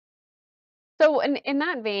So in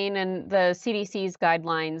that vein and the CDC's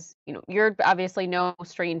guidelines, you're obviously no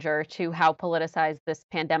stranger to how politicized this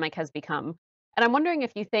pandemic has become. And I'm wondering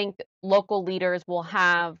if you think local leaders will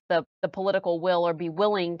have the political will or be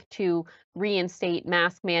willing to reinstate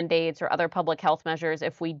mask mandates or other public health measures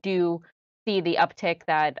if we do see the uptick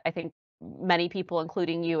that I think many people,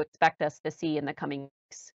 including you, expect us to see in the coming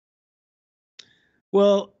weeks.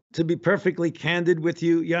 Well, to be perfectly candid with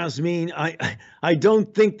you, Yasmin, I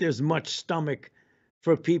don't think there's much stomach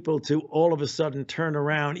for people to all of a sudden turn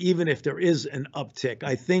around, even if there is an uptick.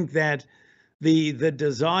 I think that the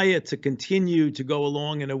desire to continue to go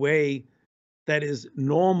along in a way that is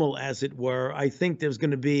normal, as it were, I think there's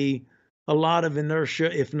going to be a lot of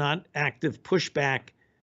inertia, if not active pushback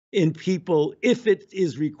in people, if it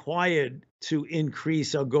is required to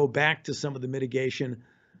increase or go back to some of the mitigation.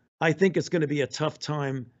 I think it's going to be a tough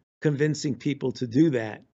time convincing people to do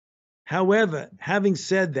that. However, having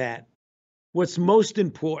said that, what's most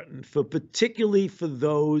important for particularly for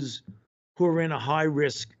those who are in a high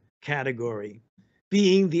risk category,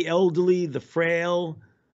 being the elderly, the frail,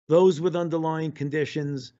 those with underlying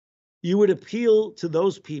conditions, you would appeal to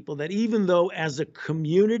those people that even though as a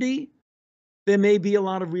community, there may be a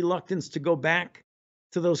lot of reluctance to go back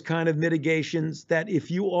to those kind of mitigations, that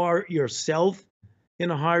if you are yourself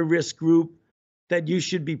in a high risk group, that you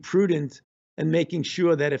should be prudent and making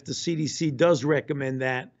sure that if the CDC does recommend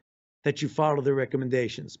that, that you follow the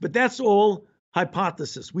recommendations. But that's all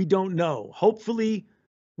hypothesis. We don't know. Hopefully,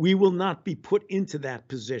 we will not be put into that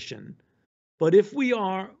position. But if we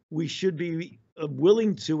are, we should be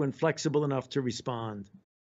willing to and flexible enough to respond.